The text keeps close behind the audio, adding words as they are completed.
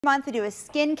Month we do a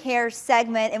skincare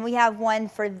segment, and we have one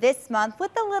for this month with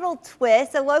a little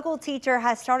twist. A local teacher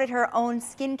has started her own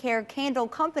skincare candle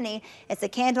company. It's a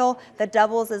candle that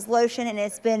doubles as lotion, and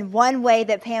it's been one way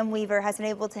that Pam Weaver has been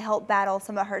able to help battle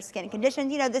some of her skin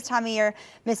conditions. You know, this time of year,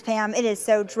 Miss Pam, it is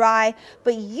so dry,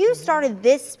 but you started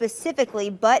this specifically,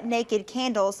 Butt Naked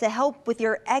Candles, to help with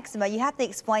your eczema. You have to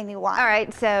explain me why. All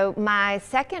right, so my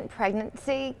second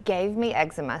pregnancy gave me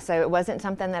eczema, so it wasn't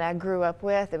something that I grew up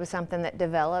with. It was something that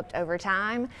developed over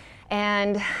time,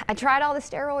 and I tried all the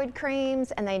steroid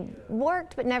creams and they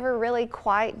worked but never really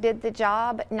quite did the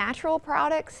job. Natural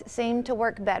products seemed to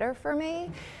work better for me,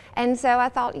 and so I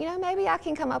thought, you know, maybe I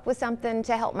can come up with something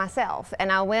to help myself.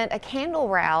 And I went a candle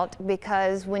route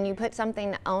because when you put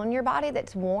something on your body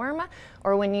that's warm,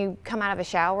 or when you come out of a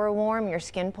shower warm, your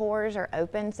skin pores are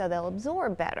open so they'll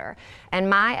absorb better. And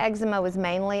my eczema was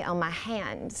mainly on my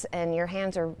hands, and your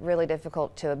hands are really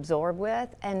difficult to absorb with.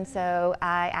 And so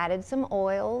I added some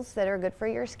oils that are good for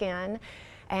your skin.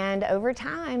 And over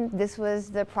time, this was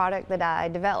the product that I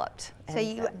developed. So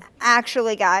you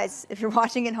actually, guys, if you're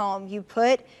watching at home, you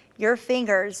put your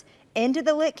fingers into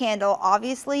the lit candle,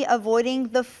 obviously avoiding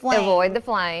the flame. Avoid the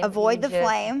flame. Avoid the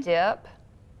flame. Dip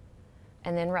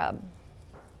and then rub.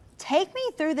 Take me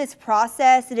through this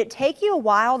process. Did it take you a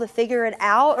while to figure it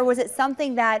out, or was it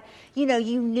something that, you know,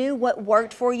 you knew what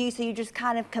worked for you, so you just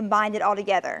kind of combined it all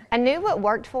together? I knew what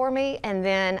worked for me, and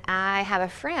then I have a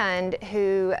friend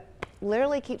who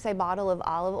literally keeps a bottle of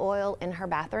olive oil in her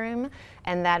bathroom,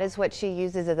 and that is what she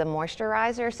uses as a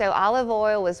moisturizer. So olive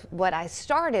oil was what I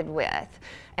started with,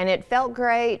 and it felt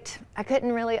great. I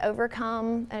couldn't really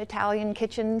overcome an Italian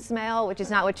kitchen smell, which is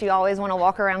not what you always want to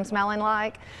walk around smelling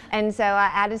like. And so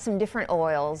I added some different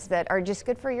oils that are just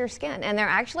good for your skin, and they're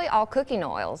actually all cooking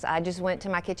oils. I just went to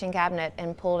my kitchen cabinet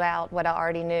and pulled out what I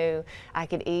already knew I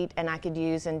could eat and I could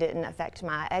use and didn't affect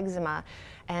my eczema.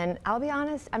 And I'll be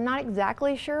honest, I'm not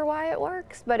exactly sure why it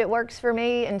works, but it works for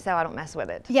me, and so I don't mess with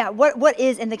it. Yeah, what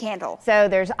is in the candle? So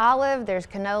there's olive, there's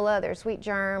canola, there's sweet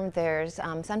germ, there's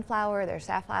sunflower, there's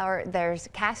safflower, there's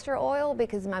castor oil,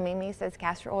 because my Mimi says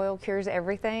castor oil cures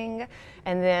everything,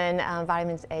 and then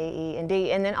vitamins A, E, and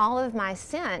D. And then all of my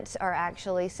scents are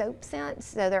actually soap scents,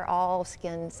 so they're all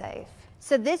skin safe.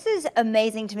 So this is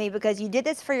amazing to me because you did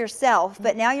this for yourself,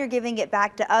 but now you're giving it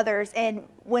back to others. And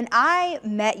when I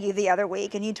met you the other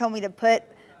week and you told me to put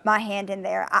my hand in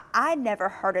there, I'd never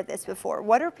heard of this before.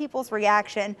 What are people's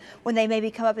reaction when they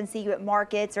maybe come up and see you at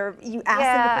markets, or you ask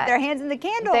them to put their hands in the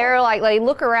candle? They're like, they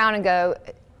look around and go,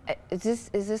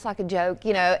 is this like a joke,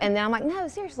 you know? And then I'm like, no,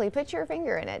 seriously, put your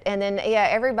finger in it. And then, yeah,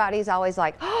 everybody's always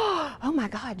like, oh my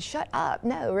God, shut up.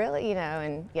 No, really, you know?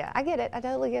 And yeah, I get it. I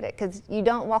totally get it, because you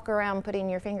don't walk around putting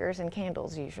your fingers in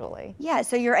candles usually. Yeah,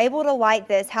 so you're able to light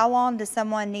this. How long does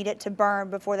someone need it to burn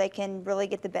before they can really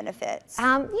get the benefits? You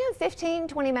know, 15,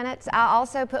 20 minutes. I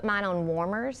also put mine on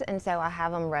warmers, and so I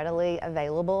have them readily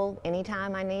available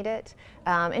anytime I need it.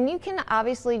 And you can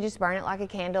obviously just burn it like a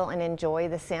candle and enjoy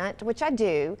the scent, which I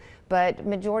do, but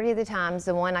majority of the times,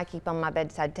 the one I keep on my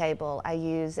bedside table, I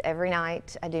use every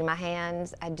night. I do my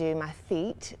hands, I do my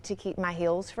feet to keep my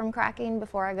heels from cracking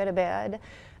before I go to bed.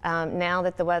 Now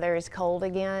that the weather is cold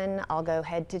again, I'll go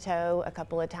head to toe a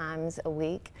couple of times a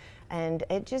week, and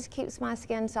it just keeps my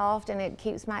skin soft and it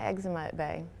keeps my eczema at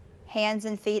bay. Hands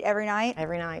and feet every night?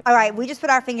 Every night. All right, we just put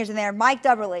our fingers in there. Mike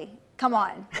Dubberly, come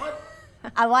on.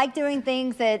 I like doing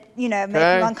things that, you know, make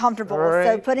you uncomfortable. Right.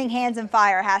 So putting hands in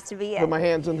fire has to be it. Put my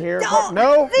hands in here. Don't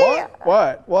no,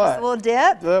 what? Just a little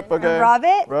dip. Dip, okay. Rub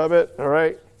it. Rub it, all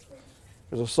right.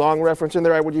 There's a song reference in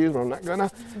there I would use, but I'm not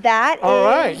gonna. That is. All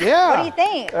right, yeah. What do you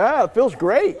think? Yeah, it feels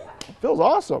great. It feels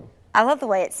awesome. I love the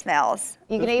way it smells.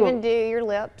 You can even do your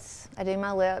lips. I do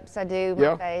my lips, I do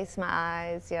my face, my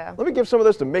eyes, yeah. Let me give some of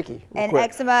this to Mickey real quick.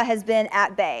 Eczema has been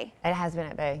at bay. It has been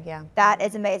at bay, yeah. That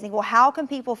is amazing. Well, how can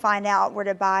people find out where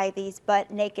to buy these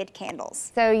Butt Naked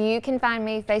Candles? So you can find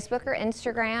me Facebook or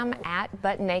Instagram at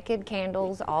Butt Naked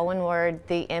Candles, all one word.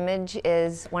 The image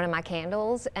is one of my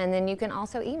candles, and then you can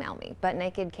also email me,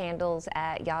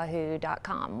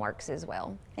 buttnakedcandles@yahoo.com works as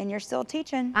well. And you're still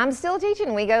teaching. I'm still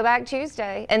teaching. We go back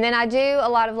Tuesday. And then I do a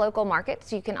lot of local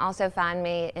markets. You can also find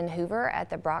me in Hoover at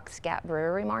the Brock's Gap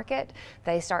Brewery Market.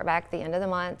 They start back the end of the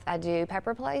month. I do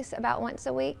Pepper Place about once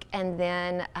a week. And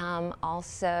then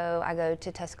also I go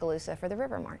to Tuscaloosa for the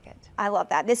River Market. I love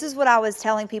that. This is what I was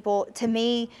telling people. To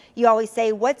me, you always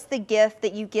say, what's the gift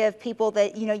that you give people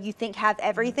that, you know, you think have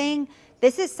everything?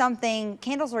 This is something,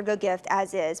 candles are a good gift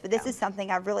as is, but this is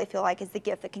something I really feel like is the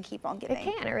gift that can keep on giving.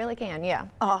 It really can, yeah.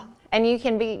 Oh. And you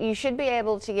should be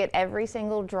able to get every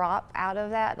single drop out of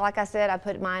that. Like I said, I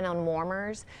put mine on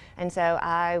warmers, and so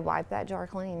I wipe that jar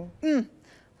clean.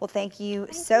 Well, thank you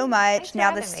so much. Thanks for Now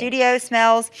the having me. studio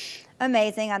smells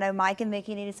amazing. I know Mike and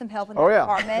Mickey needed some help in the Oh, yeah,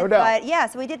 department, no doubt. but yeah,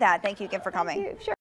 so we did that. Thank you again for coming. Thank you. Sure.